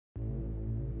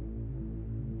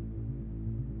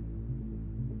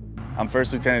I'm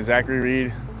First Lieutenant Zachary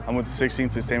Reed. I'm with the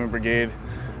 16th Sustainment Brigade,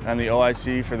 and I'm the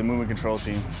OIC for the Movement Control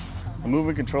Team. The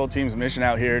Movement Control Team's mission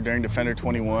out here during Defender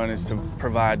 21 is to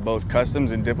provide both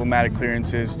customs and diplomatic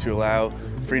clearances to allow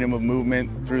freedom of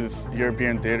movement through the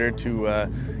European theater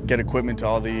to get equipment to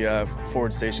all the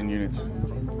forward station units.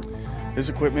 This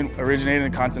equipment originated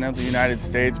in the continental United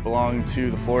States, belonged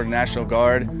to the Florida National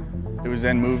Guard. It was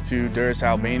then moved to Durrës,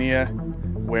 Albania,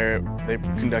 where they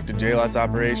conducted JLOTS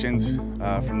operations.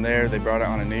 From there, they brought it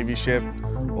on a Navy ship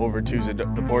over to the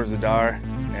port of ZADAR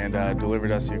and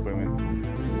delivered us the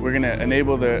equipment. We're going to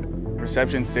enable the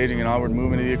reception, staging, and onward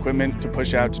movement of the equipment to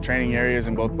push out to training areas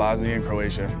in both Bosnia and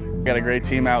Croatia. We've got a great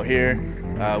team out here.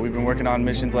 We've been working on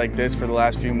missions like this for the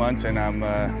last few months, and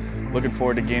I'm looking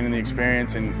forward to gaining the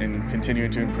experience and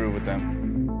continuing to improve with them.